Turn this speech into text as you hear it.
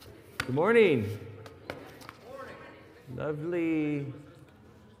Good morning. Lovely.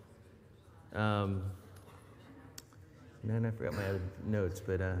 Man, I forgot my other notes,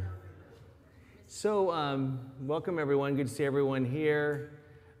 but welcome everyone. Good to see everyone here.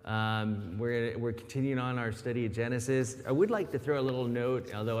 We're continuing on our study of Genesis. I would like to throw a little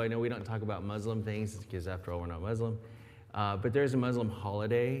note, although I know we don't talk about Muslim things because after all we're not Muslim. But there's a Muslim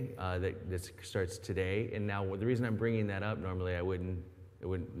holiday that starts today, and now the reason I'm bringing that up, normally it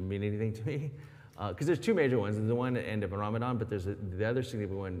wouldn't mean anything to me, because there's two major ones. There's the one at the end of Ramadan, but there's the other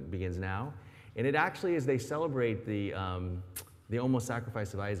significant one begins now, and it actually is they celebrate the almost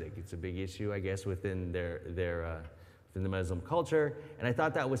sacrifice of Isaac. It's a big issue, I guess, within within the Muslim culture, and I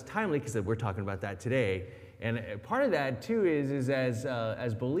thought that was timely because we're talking about that today. And part of that too is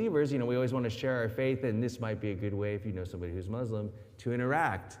as believers, we always want to share our faith, and this might be a good way, if you know somebody who's Muslim, to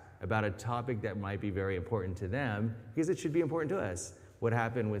interact about a topic that might be very important to them, because it should be important to us. What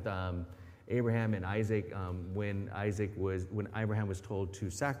happened with Abraham and Isaac when Abraham was told to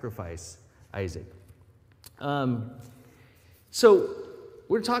sacrifice Isaac. So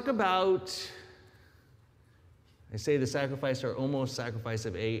we're talking about, I say the sacrifice or almost sacrifice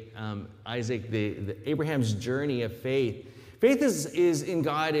of Isaac, the Abraham's journey of faith. Faith is in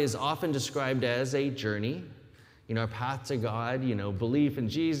God is often described as a journey, a path to God, belief in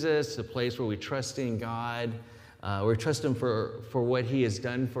Jesus, the place where we trust in God, we trust Him for what He has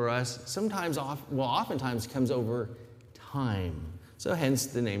done for us. Oftentimes comes over time. So hence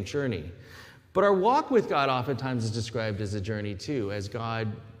the name journey. But our walk with God oftentimes is described as a journey too, as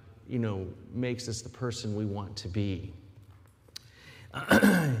God makes us the person we want to be.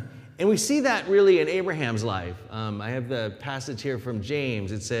 And we see that really in Abraham's life. I have the passage here from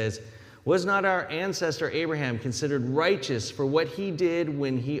James. It says, "Was not our ancestor Abraham considered righteous for what he did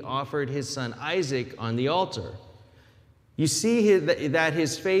when he offered his son Isaac on the altar? You see that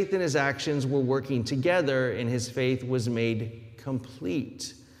his faith and his actions were working together, and his faith was made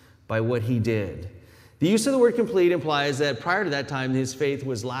complete by what he did." The use of the word complete implies that prior to that time, his faith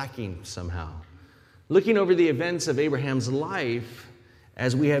was lacking somehow. Looking over the events of Abraham's life,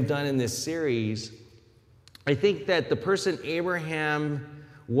 as we have done in this series, I think that the person Abraham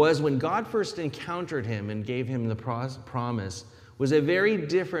was when God first encountered him and gave him the promise was a very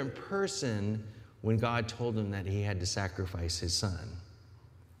different person when God told him that he had to sacrifice his son.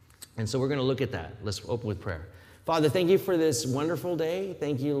 And so we're going to look at that. Let's open with prayer. Father, thank you for this wonderful day.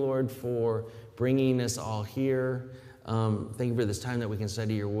 Thank you, Lord, for bringing us all here. Thank you for this time that we can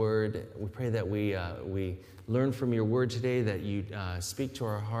study your word. We pray that we learn from your word today, that you speak to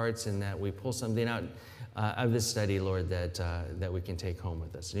our hearts, and that we pull something out of this study, Lord, that we can take home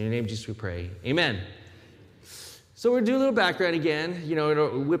with us. In your name, Jesus, we pray. Amen. So we'll do a little background again.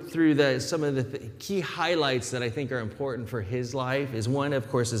 It'll whip through some of the key highlights that I think are important for his life. One, of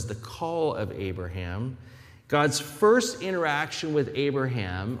course, is the call of Abraham. God's first interaction with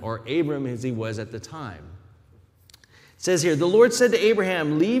Abraham, or Abram as he was at the time. It says here, "The Lord said to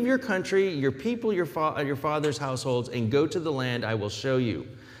Abraham, leave your country, your people, your father's households, and go to the land I will show you.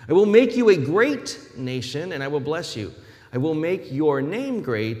 I will make you a great nation, and I will bless you. I will make your name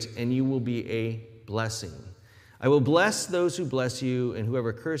great, and you will be a blessing. I will bless those who bless you, and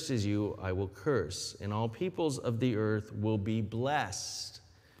whoever curses you, I will curse. And all peoples of the earth will be blessed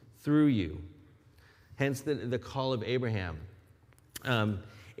through you." Hence the call of Abraham.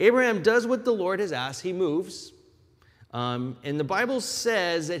 Abraham does what the Lord has asked. He moves. And the Bible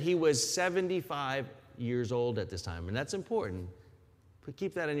says that he was 75 years old at this time. And that's important. But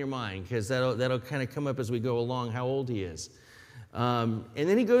keep that in your mind, because that'll kind of come up as we go along, how old he is. And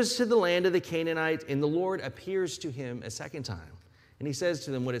then he goes to the land of the Canaanites, and the Lord appears to him a second time. And he says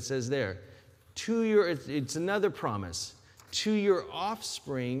to them what it says there. It's another promise. "To your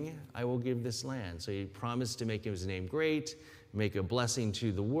offspring, I will give this land." So he promised to make his name great, make a blessing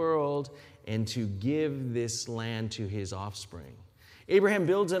to the world, and to give this land to his offspring. Abraham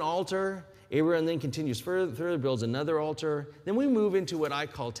builds an altar. Abraham then continues further, builds another altar. Then we move into what I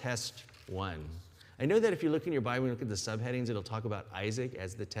call test one. I know that if you look in your Bible and look at the subheadings, it'll talk about Isaac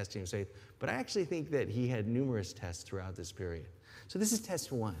as the testing of faith. But I actually think that he had numerous tests throughout this period. So this is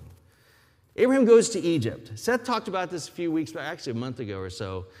test one. Abraham goes to Egypt. Seth talked about this a few weeks back, actually a month ago or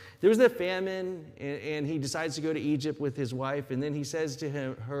so. There was a famine, and he decides to go to Egypt with his wife, and then he says to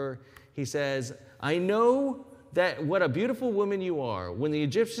her, "I know that what a beautiful woman you are. When the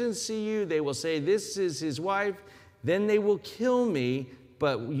Egyptians see you, they will say, 'This is his wife.' Then they will kill me,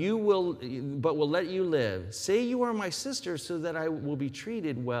 but will let you live. Say you are my sister, so that I will be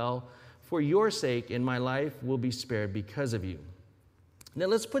treated well for your sake, and my life will be spared because of you." Now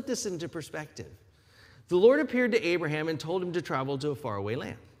let's put this into perspective. The Lord appeared to Abraham and told him to travel to a faraway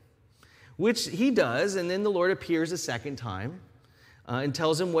land. which he does, and then the Lord appears a second time and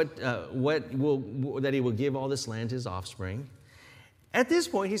tells him that he will give all this land to his offspring. At this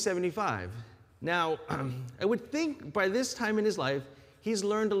point, he's 75. Now, I would think by this time in his life, he's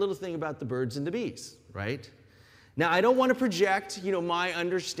learned a little thing about the birds and the bees, right? Now, I don't want to project, my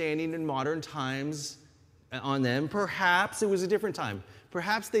understanding in modern times on them. Perhaps it was a different time.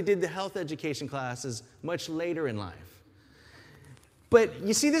 Perhaps they did the health education classes much later in life. But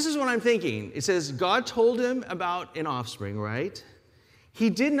you see, this is what I'm thinking. It says, God told him about an offspring, right? He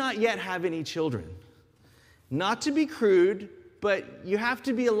did not yet have any children. Not to be crude, but you have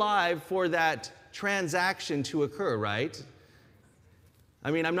to be alive for that transaction to occur, right?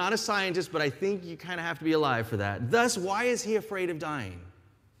 I mean, I'm not a scientist, but I think you kind of have to be alive for that. Thus, why is he afraid of dying?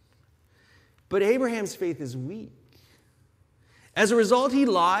 But Abraham's faith is weak. As a result, he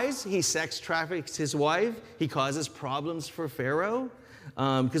lies, he sex traffics his wife, he causes problems for Pharaoh,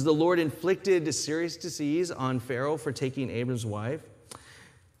 because the Lord inflicted a serious disease on Pharaoh for taking Abram's wife.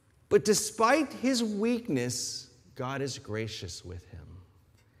 But despite his weakness, God is gracious with him.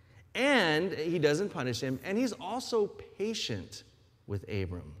 And he doesn't punish him, and he's also patient with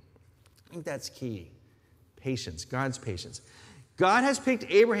Abram. I think that's key. Patience, God's patience. God has picked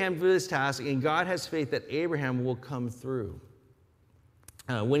Abraham for this task, and God has faith that Abraham will come through.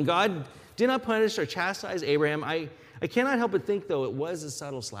 When God did not punish or chastise Abraham, I cannot help but think, though, it was a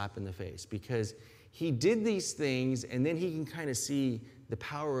subtle slap in the face, because he did these things, and then he can kind of see the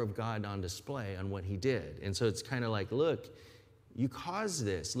power of God on display on what he did. And so it's kind of like, look, you caused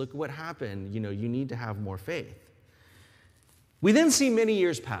this. Look what happened. You need to have more faith. We then see many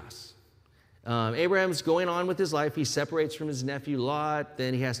years pass. Abraham's going on with his life. He separates from his nephew Lot.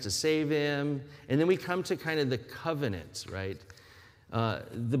 Then he has to save him. And then we come to kind of the covenant, right?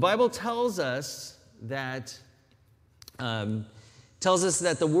 The Bible tells us that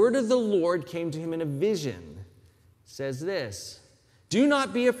the word of the Lord came to him in a vision. It says this, "Do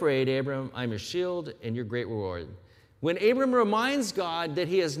not be afraid, Abram. I'm your shield and your great reward." When Abram reminds God that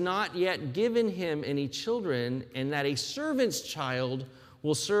he has not yet given him any children and that a servant's child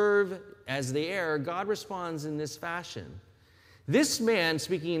will serve as the heir, God responds in this fashion. "This man,"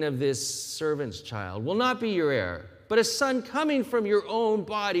 speaking of this servant's child, "will not be your heir, but a son coming from your own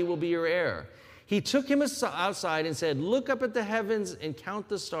body will be your heir." He took him outside and said, "Look up at the heavens and count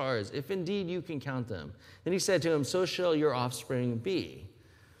the stars, if indeed you can count them." Then he said to him, "So shall your offspring be."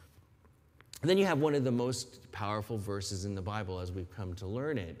 And then you have one of the most powerful verses in the Bible as we've come to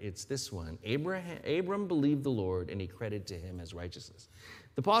learn it. It's this one. Abram believed the Lord, and he credited to him as righteousness.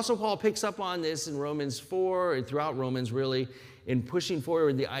 The Apostle Paul picks up on this in Romans 4, and throughout Romans really, in pushing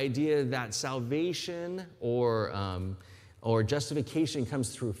forward the idea that salvation or justification comes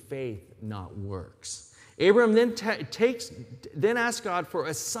through faith, not works. Abram then asks God for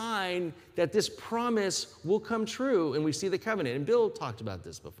a sign that this promise will come true, and we see the covenant. And Bill talked about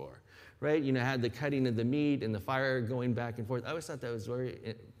this before, right? Had the cutting of the meat and the fire going back and forth. I always thought that was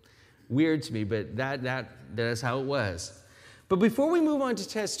very weird to me, but that's how it was. But before we move on to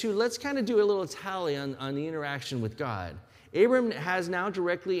test 2, let's kind of do a little tally on the interaction with God. Abram has now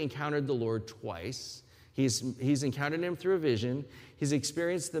directly encountered the Lord twice. He's encountered him through a vision. He's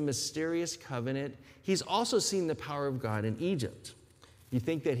experienced the mysterious covenant. He's also seen the power of God in Egypt. You'd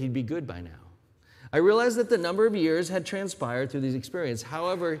think that he'd be good by now. I realize that the number of years had transpired through these experiences.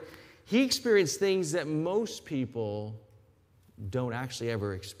 However, he experienced things that most people don't actually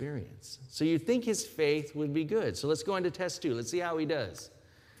ever experience. So you'd think his faith would be good. So let's go on to test 2. Let's see how he does.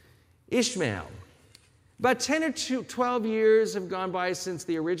 Ishmael. About 10 or 12 years have gone by since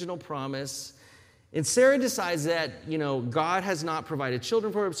the original promise. And Sarah decides that, God has not provided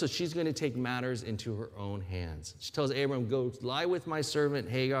children for her, so she's going to take matters into her own hands. She tells Abram, "Go lie with my servant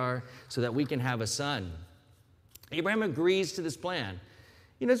Hagar so that we can have a son." Abraham agrees to this plan.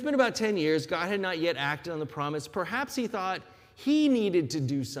 It's been about 10 years. God had not yet acted on the promise. Perhaps he thought he needed to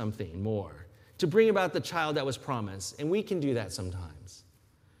do something more to bring about the child that was promised. And we can do that sometimes.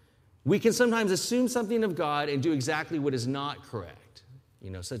 We can sometimes assume something of God and do exactly what is not correct.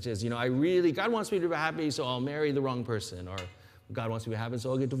 Such as, God wants me to be happy, so I'll marry the wrong person. Or God wants me to be happy,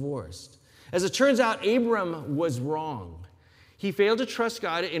 so I'll get divorced. As it turns out, Abram was wrong. He failed to trust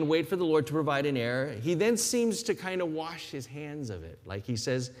God and wait for the Lord to provide an heir. He then seems to kind of wash his hands of it. Like he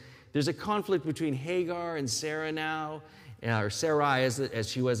says, there's a conflict between Hagar and Sarah now, or Sarai as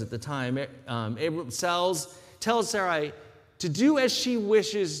she was at the time. Abram tells Sarai to do as she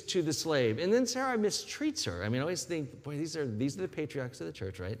wishes to the slave. And then Sarai mistreats her. I always think, boy, these are the patriarchs of the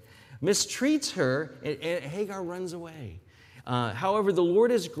church, right? Mistreats her, and Hagar runs away. However, the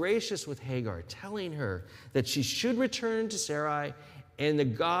Lord is gracious with Hagar, telling her that she should return to Sarai and the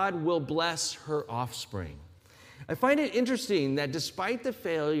God will bless her offspring. I find it interesting that despite the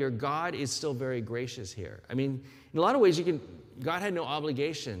failure, God is still very gracious here. I mean, in a lot of ways, God had no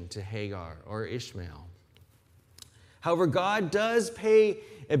obligation to Hagar or Ishmael. However, Abraham does pay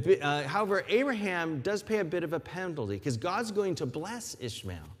a bit of a penalty because God's going to bless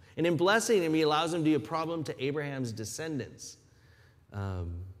Ishmael. And in blessing him, he allows him to be a problem to Abraham's descendants.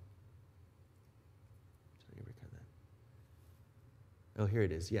 Here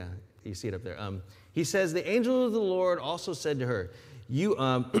it is. Yeah, you see it up there. He says, the angel of the Lord also said to her, you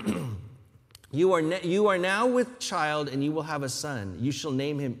are now with child, and you will have a son. You shall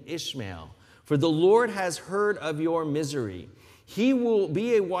name him Ishmael, for the Lord has heard of your misery. He will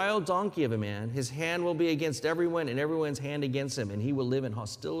be a wild donkey of a man. His hand will be against everyone, and everyone's hand against him, and he will live in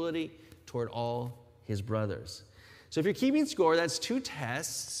hostility toward all his brothers. So if you're keeping score, that's 2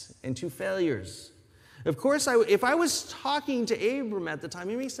 tests and 2 failures. Of course, if I was talking to Abram at the time,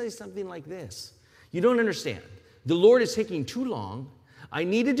 he may say something like this. You don't understand. The Lord is taking too long. I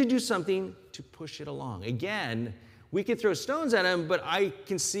needed to do something to push it along. Again, we could throw stones at him, but I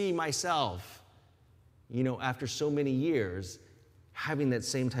can see myself, after so many years, having that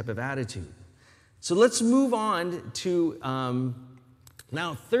same type of attitude. So let's move on to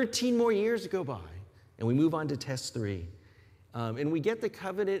now 13 more years go by, and we move on to test 3. And we get the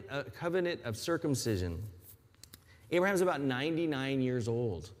covenant of circumcision. Abraham's about 99 years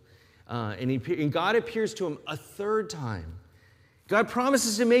old. And God appears to him a 3rd time. God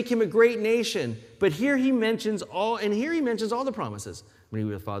promises to make him a great nation. But here he mentions all the promises. I'm going to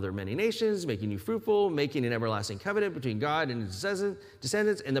be the father of many nations, making you fruitful, making an everlasting covenant between God and his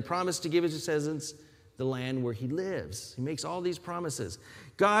descendants, and the promise to give his descendants the land where he lives. He makes all these promises.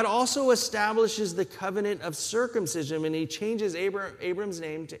 God also establishes the covenant of circumcision, and he changes Abram's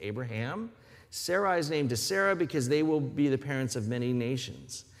name to Abraham, Sarai's name to Sarah, because they will be the parents of many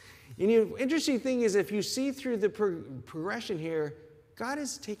nations. And the interesting thing is, if you see through the progression here, God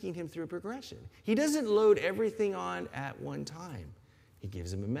is taking him through a progression. He doesn't load everything on at one time. He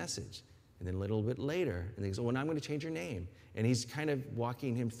gives him a message. And then a little bit later, and he goes, well, now I'm going to change your name. And he's kind of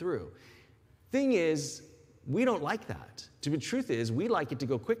walking him through. Thing is, we don't like that. The truth is, we like it to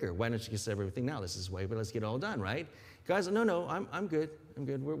go quicker. Why don't you just say everything now? This is the way, but let's get it all done, right? Guys, no, I'm good. I'm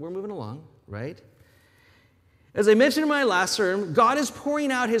good. We're moving along, right? As I mentioned in my last sermon, God is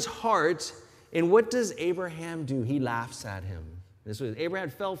pouring out his heart, and what does Abraham do? He laughs at him. Abraham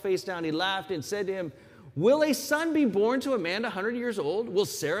fell face down. He laughed and said to him, will a son be born to a man 100 years old? Will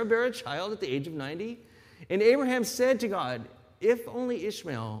Sarah bear a child at the age of 90? And Abraham said to God, if only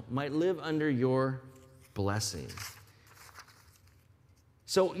Ishmael might live under your blessing.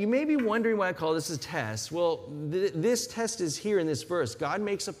 So you may be wondering why I call this a test. Well, this test is here in this verse. God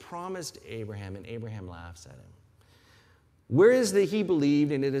makes a promise to Abraham, and Abraham laughs at him. Where is that he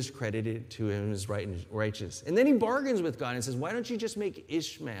believed, and it is credited to him as right and righteous? And then he bargains with God and says, why don't you just make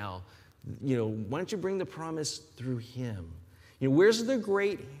Ishmael, why don't you bring the promise through him? Where's the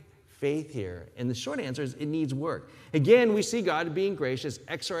great faith here? And the short answer is it needs work. Again, we see God being gracious,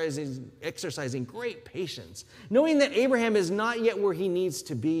 exercising great patience, knowing that Abraham is not yet where he needs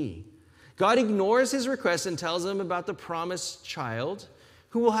to be. God ignores his request and tells him about the promised child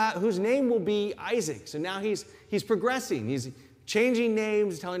whose name will be Isaac. So now he's progressing. He's changing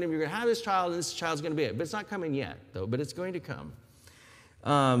names, telling him you're going to have this child, and this child's going to be it. But it's not coming yet, though, but it's going to come.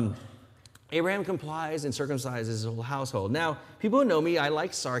 Abraham complies and circumcises his whole household. Now, people who know me, I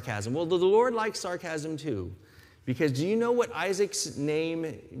like sarcasm. Well, the Lord likes sarcasm too. Because do you know what Isaac's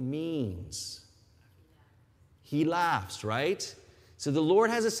name means? He laughs, right? So the Lord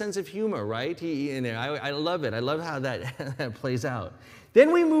has a sense of humor, right? I love it. I love how that plays out.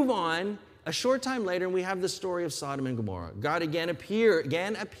 Then we move on a short time later, and we have the story of Sodom and Gomorrah. God again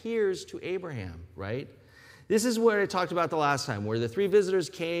appears to Abraham, right? This is what I talked about the last time, where the 3 visitors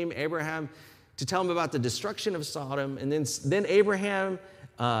came, Abraham, to tell him about the destruction of Sodom. And then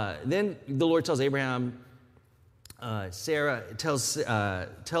the Lord tells Abraham, Sarah tells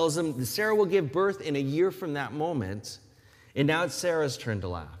him Sarah will give birth in a year from that moment. And now it's Sarah's turn to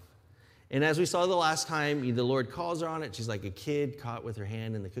laugh. And as we saw the last time, the Lord calls her on it. She's like a kid caught with her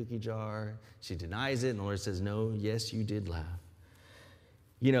hand in the cookie jar. She denies it, and the Lord says, no, yes, you did laugh.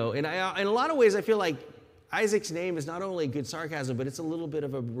 In a lot of ways, I feel like Isaac's name is not only good sarcasm, but it's a little bit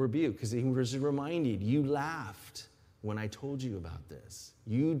of a rebuke, because he was reminded, you laughed when I told you about this.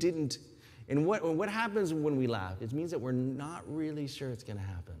 You didn't. And what happens when we laugh? It means that we're not really sure it's going to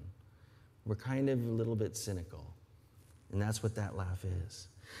happen. We're kind of a little bit cynical. And that's what that laugh is.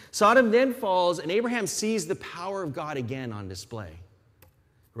 Sodom then falls, and Abraham sees the power of God again on display,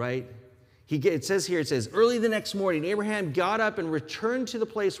 right? It says, early the next morning, Abraham got up and returned to the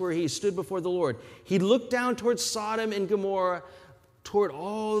place where he stood before the Lord. He looked down towards Sodom and Gomorrah, toward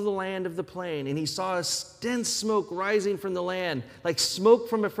all the land of the plain, and he saw a dense smoke rising from the land, like smoke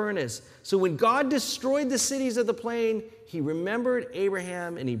from a furnace. So when God destroyed the cities of the plain, he remembered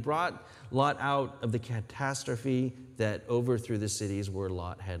Abraham, and he brought Lot out of the catastrophe that overthrew the cities where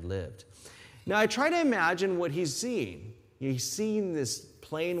Lot had lived. Now, I try to imagine what he's seeing. He's seeing this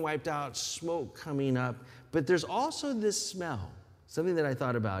plain wiped out, smoke coming up, but there's also this smell. Something that I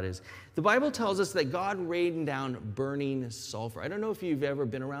thought about is the Bible tells us that God rained down burning sulfur. I don't know if you've ever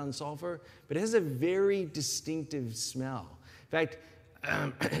been around sulfur, but it has a very distinctive smell. In fact,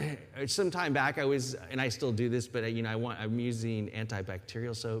 some time back and I still do this, but I'm using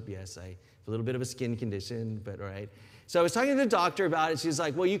antibacterial soap. Yes, I have a little bit of a skin condition, but all right. So I was talking to the doctor about it. She's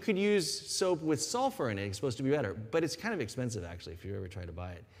like, well, you could use soap with sulfur in it. It's supposed to be better, but it's kind of expensive, actually, if you ever try to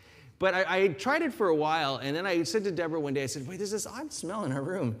buy it. But I tried it for a while, and then I said to Deborah one day, I said, wait, there's this odd smell in our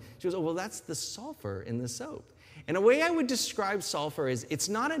room. She goes, oh, well, that's the sulfur in the soap. And a way I would describe sulfur is it's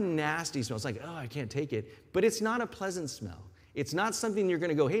not a nasty smell. It's like, oh, I can't take it. But it's not a pleasant smell. It's not something you're going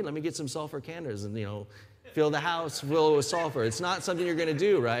to go, hey, let me get some sulfur candles and, fill the house full with sulfur. It's not something you're going to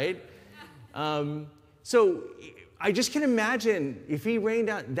do, right? So I just can imagine if he rained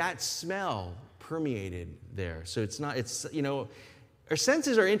out, that smell permeated there. So our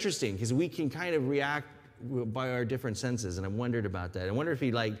senses are interesting because we can kind of react by our different senses, and I wondered about that. I wonder if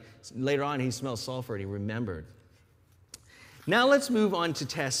later on he smelled sulfur and he remembered. Now let's move on to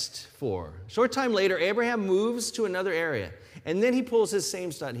test 4. Short time later, Abraham moves to another area, and then he pulls his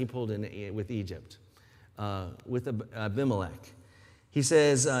same stunt he pulled in with Egypt, with Abimelech. He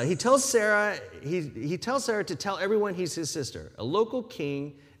says, he tells Sarah to tell everyone he's his sister. A local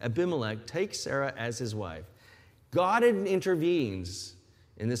king, Abimelech, takes Sarah as his wife. God intervenes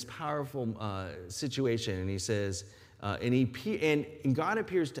in this powerful situation, and he says, and God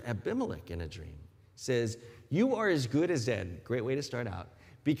appears to Abimelech in a dream. He says, you are as good as dead. Great way to start out.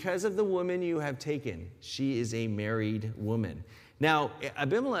 Because of the woman you have taken, she is a married woman. Now,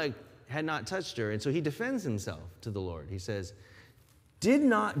 Abimelech had not touched her, and so he defends himself to the Lord. He says, did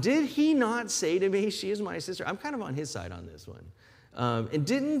he not say to me, she is my sister? I'm kind of on his side on this one. And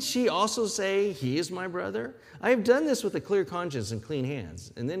didn't she also say, he is my brother? I have done this with a clear conscience and clean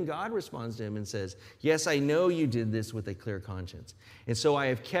hands. And then God responds to him and says, yes, I know you did this with a clear conscience. And so I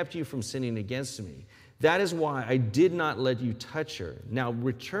have kept you from sinning against me. That is why I did not let you touch her. Now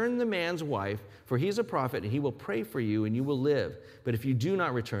return the man's wife, for he is a prophet, and he will pray for you, and you will live. But if you do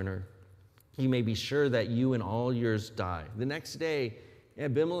not return her, you may be sure that you and all yours die. The next day,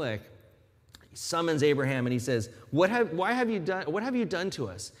 Abimelech summons Abraham, and he says, what have you done to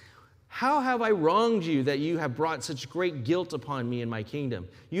us? How have I wronged you that you have brought such great guilt upon me and my kingdom?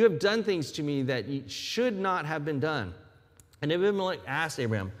 You have done things to me that should not have been done. And Abimelech asked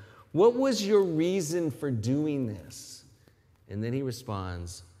Abraham, what was your reason for doing this? And then he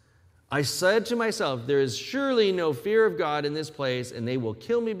responds, I said to myself, there is surely no fear of God in this place, and they will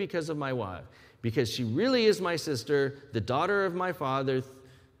kill me because of my wife, because she really is my sister, the daughter of my father,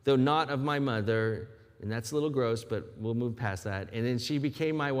 though not of my mother. And that's a little gross, but we'll move past that. And then she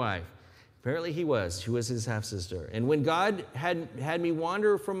became my wife. Apparently she was his half-sister. And when God had me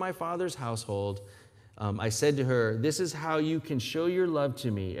wander from my father's household, I said to her, this is how you can show your love to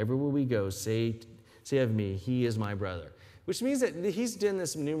me. Everywhere we go, say of me, he is my brother. Which means that he's done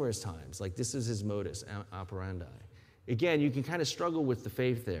this numerous times. Like this is his modus operandi. Again, you can kind of struggle with the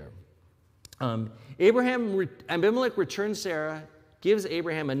faith there. Abimelech returns Sarah, gives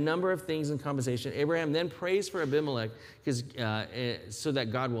Abraham a number of things in compensation. Abraham then prays for Abimelech so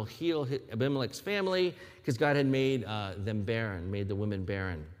that God will heal Abimelech's family, because God had made them barren, made the women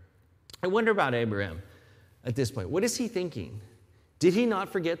barren. I wonder about Abraham at this point. What is he thinking? Did he not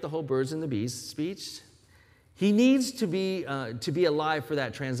forget the whole birds and the beasts speech? He needs to be alive for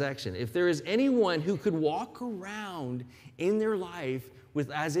that transaction. If there is anyone who could walk around in their life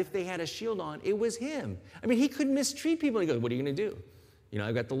as if they had a shield on, it was him. I mean, he could mistreat people. He goes, what are you going to do?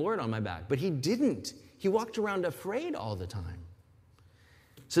 I've got the Lord on my back. But he didn't. He walked around afraid all the time.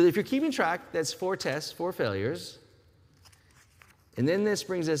 So if you're keeping track, that's 4 tests, 4 failures. And then this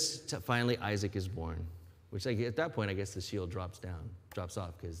brings us to finally Isaac is born, which at that point, I guess the shield drops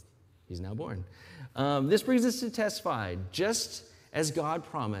off because he's now born. This brings us to test 5. Just as God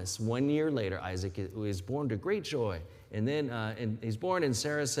promised, 1 year later, Isaac is born to great joy. And then and he's born, and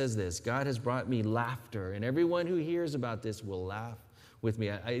Sarah says this, God has brought me laughter, and everyone who hears about this will laugh with me.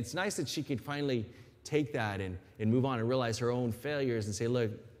 It's nice that she could finally take that and move on and realize her own failures and say,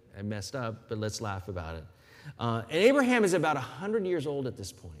 look, I messed up, but let's laugh about it. And Abraham is about 100 years old at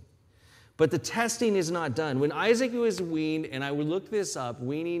this point. But the testing is not done. When Isaac was weaned, and I would look this up,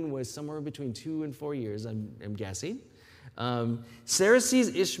 weaning was somewhere between 2 and 4 years, I'm guessing. Sarah sees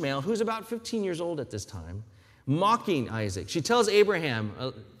Ishmael, who's about 15 years old at this time, mocking Isaac. She tells Abraham,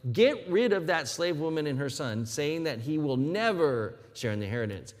 get rid of that slave woman and her son, saying that he will never share in the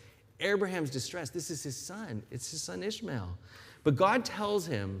inheritance. Abraham's distressed. This is his son. It's his son Ishmael. But God tells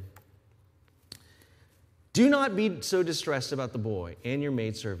him, do not be so distressed about the boy and your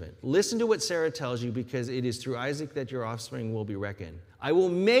maidservant. Listen to what Sarah tells you, because it is through Isaac that your offspring will be reckoned. I will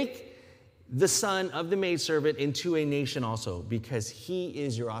make the son of the maidservant into a nation also, because he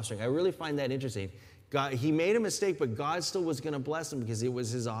is your offspring. I really find that interesting. God, he made a mistake, but God still was going to bless him because it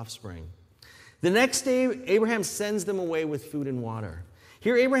was his offspring. The next day, Abraham sends them away with food and water.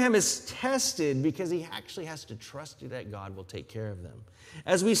 Here, Abraham is tested because he actually has to trust that God will take care of them.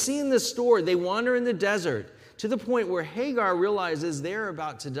 As we see in this story, they wander in the desert to the point where Hagar realizes they're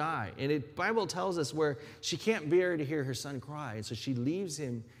about to die. And the Bible tells us where she can't bear to hear her son cry, and so she leaves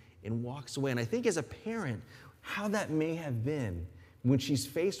him and walks away. And I think as a parent, how that may have been when she's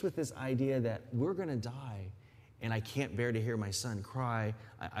faced with this idea that we're going to die and I can't bear to hear my son cry,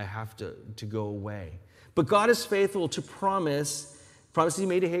 I have to go away. But God is faithful to promises he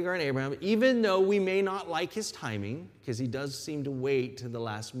made to Hagar and Abraham, even though we may not like his timing, because he does seem to wait to the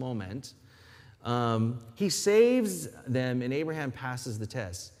last moment. He saves them, and Abraham passes the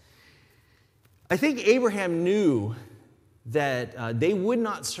test. I think Abraham knew that they would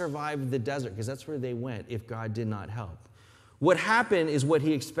not survive the desert, because that's where they went, if God did not help. What happened is what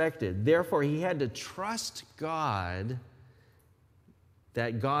he expected. Therefore, he had to trust God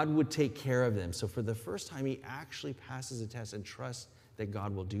that God would take care of them. So for the first time, he actually passes a test and trusts that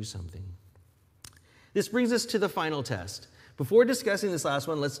God will do something. This brings us to the final test. Before discussing this last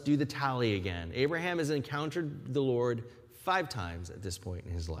one, let's do the tally again. Abraham has encountered the Lord 5 times at this point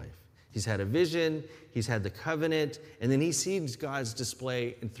in his life. He's had a vision, he's had the covenant, and then he sees God's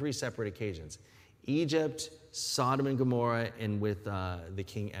display in 3 separate occasions: Egypt, Sodom and Gomorrah, and with the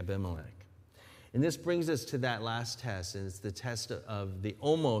king Abimelech. And this brings us to that last test, and it's the test of the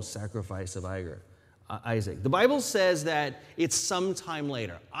almost sacrifice of Isaac. The Bible says that it's sometime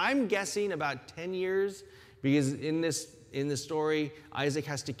later. I'm guessing about 10 years, because in the story, Isaac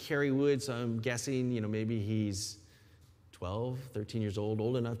has to carry wood, so I'm guessing, maybe he's 12, 13 years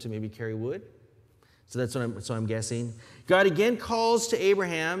old enough to maybe carry wood. So that's what I'm guessing. God again calls to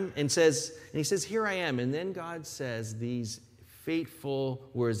Abraham and he says, here I am. And then God says these fateful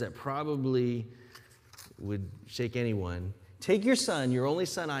words that probably would shake anyone. Take your son, your only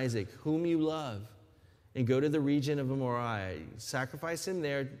son Isaac, whom you love, and go to the region of Moriah. Sacrifice him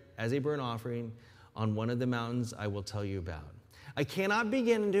there as a burnt offering on one of the mountains I will tell you about. I cannot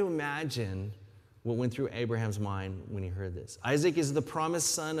begin to imagine what went through Abraham's mind when he heard this. Isaac is the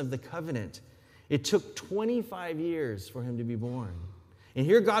promised son of the covenant. It took 25 years for him to be born. And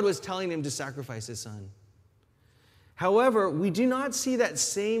here God was telling him to sacrifice his son. However, we do not see that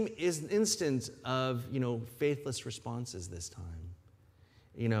same instance of, faithless responses this time.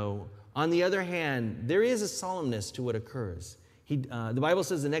 On the other hand, there is a solemnness to what occurs. The Bible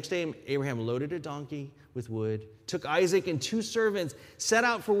says the next day Abraham loaded a donkey with wood, took Isaac and 2 servants, set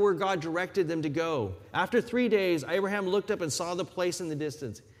out for where God directed them to go. After 3 days, Abraham looked up and saw the place in the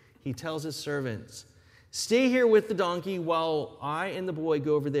distance. He tells his servants, stay here with the donkey while I and the boy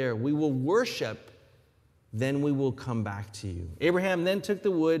go over there. We will worship, then we will come back to you. Abraham then took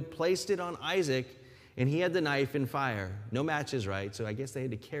the wood, placed it on Isaac, and he had the knife and fire. No matches, right? So I guess they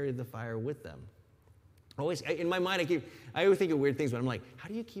had to carry the fire with them. In my mind, I always think of weird things, but I'm like, how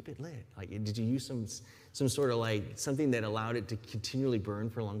do you keep it lit? Like, did you use some sort of something that allowed it to continually burn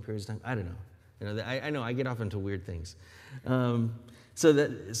for long periods of time? I don't know. I know I get off into weird things. So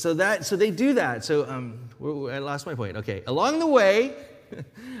they do that. So I lost my point. Okay, along the way,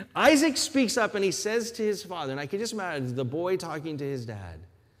 Isaac speaks up and he says to his father, and I can just imagine the boy talking to his dad.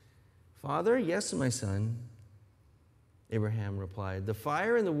 Father, yes, my son. Abraham replied, the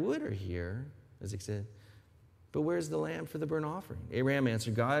fire and the wood are here, Isaac said, but where's the lamb for the burnt offering? Abraham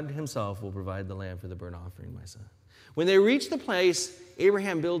answered, God himself will provide the lamb for the burnt offering, my son. When they reach the place,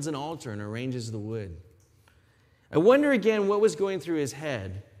 Abraham builds an altar and arranges the wood. I wonder again what was going through his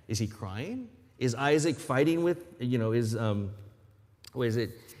head. Is he crying? Is Isaac fighting with, is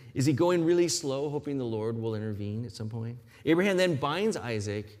he going really slow, hoping the Lord will intervene at some point? Abraham then binds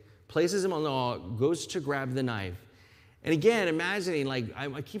Isaac, places him on the altar, goes to grab the knife. And again, imagining,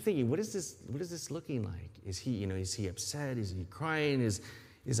 I keep thinking, what is this looking like? Is he upset? Is he crying? Is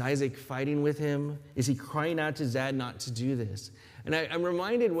Isaac fighting with him? Is he crying out to his dad not to do this? And I'm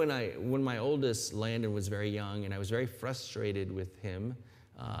reminded when my oldest Landon was very young, and I was very frustrated with him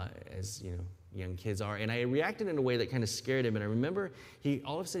as young kids are. And I reacted in a way that kind of scared him. And I remember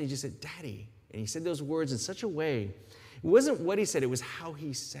all of a sudden he just said, "Daddy." And he said those words in such a way. It wasn't what he said, it was how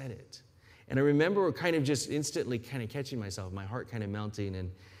he said it. And I remember kind of just instantly kind of catching myself, my heart kind of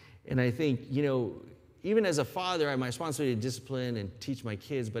melting. And I think, even as a father, I have my responsibility to discipline and teach my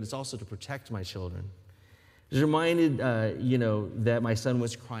kids, but it's also to protect my children. I was reminded, that my son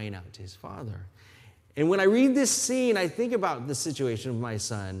was crying out to his father. And when I read this scene, I think about the situation of my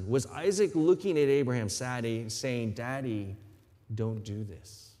son. Was Isaac looking at Abraham sadly, saying, "Daddy, don't do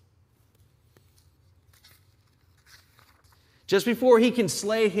this"? Just before he can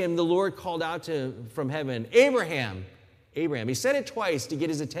slay him, the Lord called out to him from heaven, "Abraham, Abraham." He said it twice to get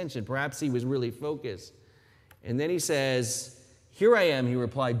his attention. Perhaps he was really focused. And then he says, "Here I am," he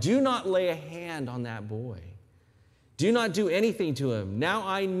replied. "Do not lay a hand on that boy. Do not do anything to him. Now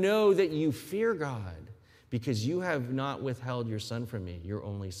I know that you fear God, because you have not withheld your son from me, your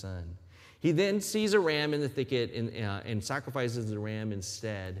only son." He then sees a ram in the thicket and sacrifices the ram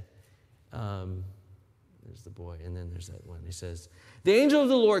instead. There's the boy, and then there's that one. He says, "The angel of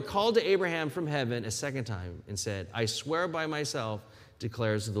the Lord called to Abraham from heaven a second time and said, 'I swear by myself,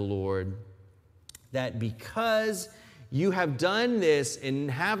 declares the Lord, that because you have done this and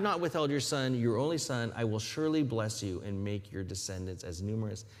have not withheld your son, your only son, I will surely bless you and make your descendants as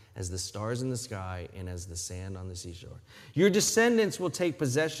numerous as the stars in the sky and as the sand on the seashore. Your descendants will take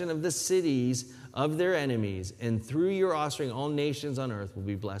possession of the cities of their enemies, and through your offspring all nations on earth will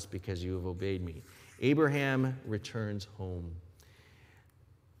be blessed because you have obeyed me.'" Abraham returns home.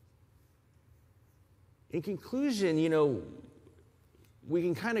 In conclusion, we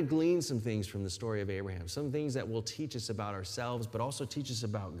can kind of glean some things from the story of Abraham, some things that will teach us about ourselves, but also teach us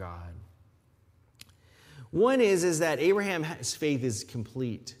about God. One is that Abraham's faith is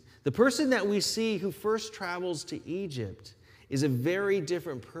complete. The person that we see who first travels to Egypt is a very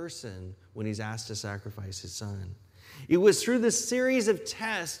different person when he's asked to sacrifice his son. It was through this series of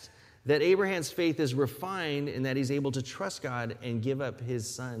tests that Abraham's faith is refined and that he's able to trust God and give up his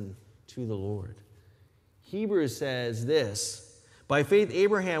son to the Lord. Hebrews says this, "By faith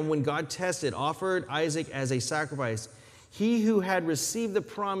Abraham, when God tested, offered Isaac as a sacrifice. He who had received the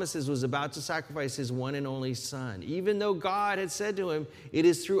promises was about to sacrifice his one and only son, even though God had said to him, 'It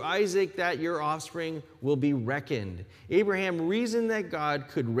is through Isaac that your offspring will be reckoned.' Abraham reasoned that God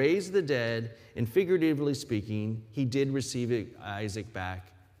could raise the dead, and figuratively speaking, he did receive Isaac back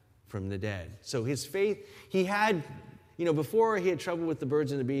from the dead." So his faith, he had, before he had trouble with the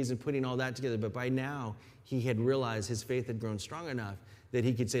birds and the bees and putting all that together, but by now he had realized his faith had grown strong enough that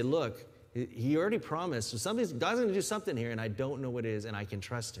he could say, look, he already promised, so God's going to do something here, and I don't know what it is, and I can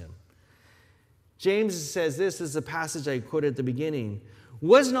trust him. James says this is the passage I quoted at the beginning.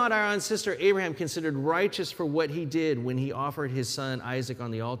 "Was not our ancestor Abraham considered righteous for what he did when he offered his son Isaac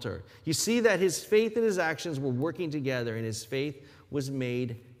on the altar?" You see that his faith and his actions were working together, and his faith was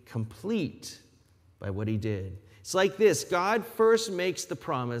made complete by what he did. It's like this. God first makes the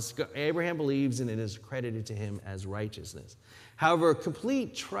promise. Abraham believes, and it is credited to him as righteousness. However,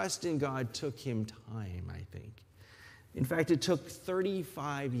 complete trust in God took him time, I think. In fact, it took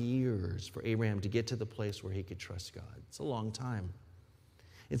 35 years for Abraham to get to the place where he could trust God. It's a long time.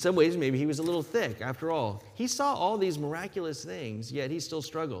 In some ways, maybe he was a little thick. After all, he saw all these miraculous things, yet he still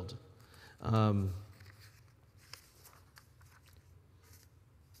struggled.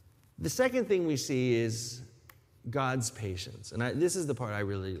 The second thing we see is God's patience. And this is the part I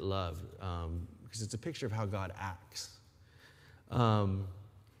really love because it's a picture of how God acts. And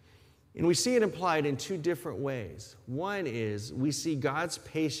we see it implied in two different ways. One is we see God's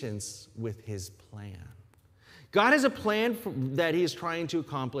patience with his plan. God has a plan that he is trying to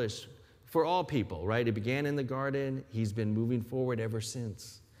accomplish for all people, right? It began in the garden. He's been moving forward ever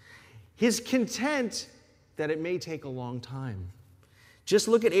since. He's content that it may take a long time. Just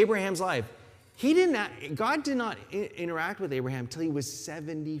look at Abraham's life. God did not interact with Abraham until he was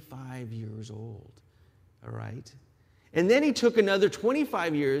 75 years old, all right? And then he took another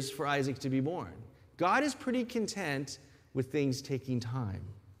 25 years for Isaac to be born. God is pretty content with things taking time.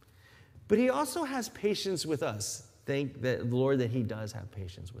 But he also has patience with us. Thank the Lord that he does have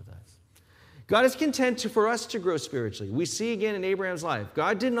patience with us. God is content for us to grow spiritually. We see again in Abraham's life,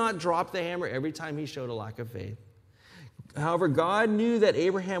 God did not drop the hammer every time he showed a lack of faith. However, God knew that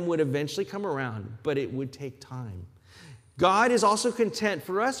Abraham would eventually come around, but it would take time. God is also content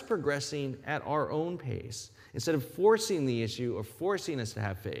for us progressing at our own pace instead of forcing the issue or forcing us to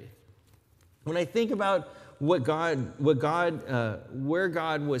have faith. When I think about where God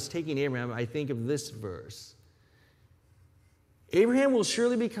was taking Abraham, I think of this verse. Abraham will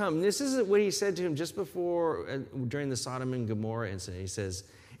surely become, this is what he said to him just before, during the Sodom and Gomorrah incident. He says,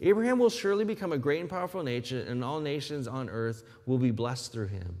 Abraham will surely become a great and powerful nation, and all nations on earth will be blessed through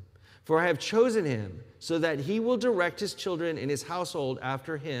him. For I have chosen him so that he will direct his children and his household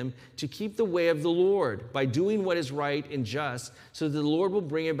after him to keep the way of the Lord by doing what is right and just, so that the Lord will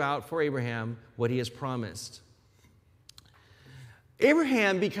bring about for Abraham what he has promised.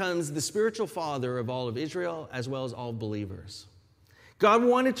 Abraham becomes the spiritual father of all of Israel as well as all believers. God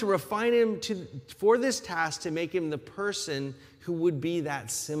wanted to refine him for this task to make him the person who would be that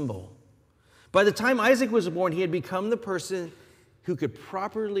symbol. By the time Isaac was born, he had become the person who could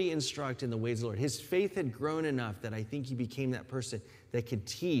properly instruct in the ways of the Lord. His faith had grown enough that I think he became that person that could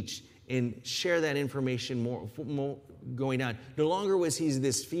teach and share that information more going on. No longer was he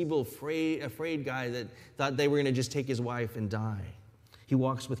this feeble, afraid guy that thought they were going to just take his wife and die. He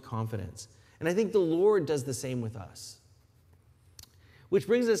walks with confidence. And I think the Lord does the same with us. Which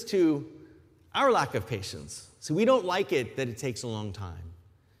brings us to our lack of patience. So we don't like it that it takes a long time.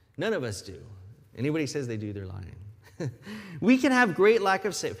 None of us do. Anybody says they do, they're lying. We can have great lack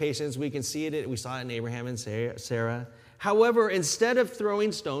of patience. We can see it. We saw it in Abraham and Sarah. However, instead of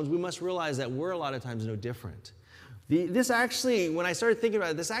throwing stones, we must realize that we're a lot of times no different. This actually, when I started thinking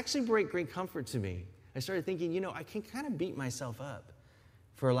about it, this actually brought great comfort to me. I started thinking, I can kind of beat myself up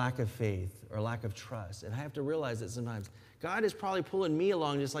for a lack of faith or a lack of trust. And I have to realize that sometimes God is probably pulling me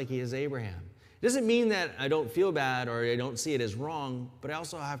along just like he is Abraham. It doesn't mean that I don't feel bad or I don't see it as wrong, but I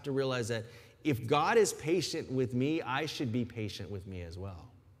also have to realize that if God is patient with me, I should be patient with me as well.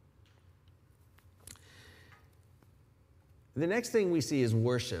 The next thing we see is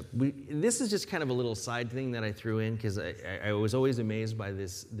worship. This is just kind of a little side thing that I threw in because I was always amazed by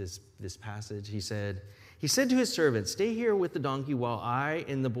this passage. He said to his servant, "Stay here with the donkey while I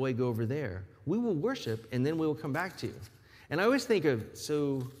and the boy go over there. We will worship, and then we will come back to you." And I always think of,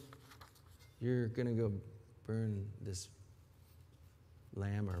 so you're going to go burn this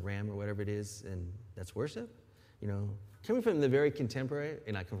lamb or ram or whatever it is, and that's worship? Coming from the very contemporary,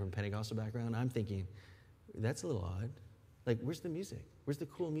 and I come from a Pentecostal background, I'm thinking, that's a little odd. Like, where's the music? Where's the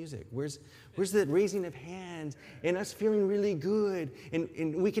cool music? Where's the raising of hands and us feeling really good?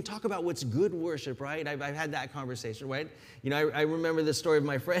 And we can talk about what's good worship, right? I've had that conversation, right? I remember the story of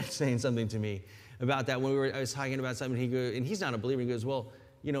my friend saying something to me about that when I was talking about something. And he's not a believer. He goes, well,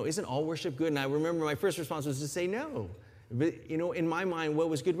 isn't all worship good? And I remember my first response was to say no. But, in my mind, what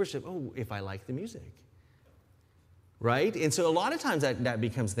was good worship? Oh, if I like the music. Right? And so a lot of times that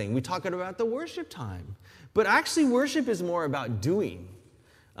becomes a thing. We're talking about the worship time. But actually, worship is more about doing.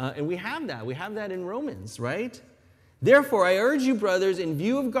 And we have that. We have that in Romans, right? Therefore, I urge you, brothers, in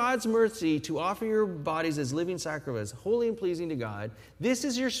view of God's mercy, to offer your bodies as living sacrifice, holy and pleasing to God. This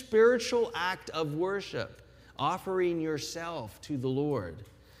is your spiritual act of worship, offering yourself to the Lord.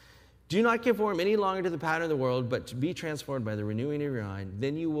 Do not conform any longer to the pattern of the world, but to be transformed by the renewing of your mind.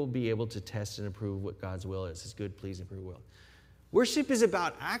 Then you will be able to test and approve what God's will is, his good, pleasing, perfect will. Worship is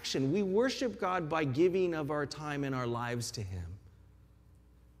about action. We worship God by giving of our time and our lives to him.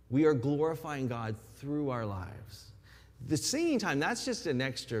 We are glorifying God through our lives. The singing time, that's just an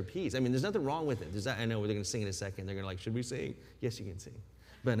extra piece. I mean, there's nothing wrong with it. I know they're going to sing in a second. They're going to should we sing? Yes, you can sing.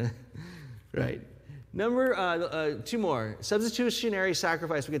 But, right. Number 2 more. Substitutionary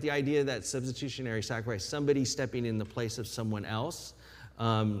sacrifice. We get the idea that substitutionary sacrifice, somebody stepping in the place of someone else.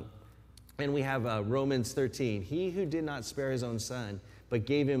 And we have Romans 13. He who did not spare his own son, but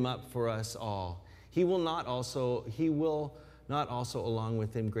gave him up for us all, he will not also along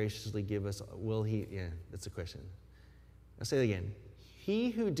with him graciously give us, will he? Yeah, that's a question. I'll say it again. He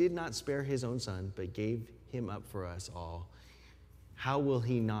who did not spare his own son, but gave him up for us all, how will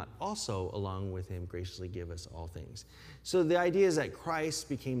he not also, along with him, graciously give us all things? So the idea is that Christ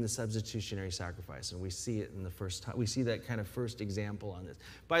became the substitutionary sacrifice, and we see it in the first time. We see that kind of first example on this.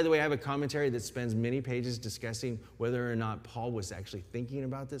 By the way, I have a commentary that spends many pages discussing whether or not Paul was actually thinking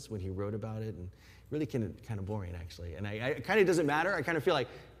about this when he wrote about it, and really kind of boring, actually. And it kind of doesn't matter. I kind of feel like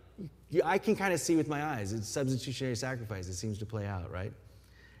I can kind of see with my eyes. It's substitutionary sacrifice. It seems to play out, right?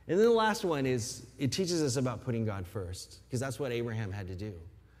 And then the last one is, it teaches us about putting God first, because that's what Abraham had to do.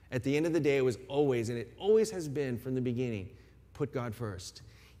 At the end of the day, it was always, and it always has been from the beginning, put God first.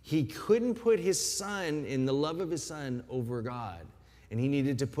 He couldn't put his son in the love of his son over God. And he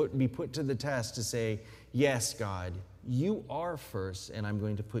needed to be put to the test to say, yes, God, you are first, and I'm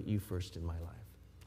going to put you first in my life.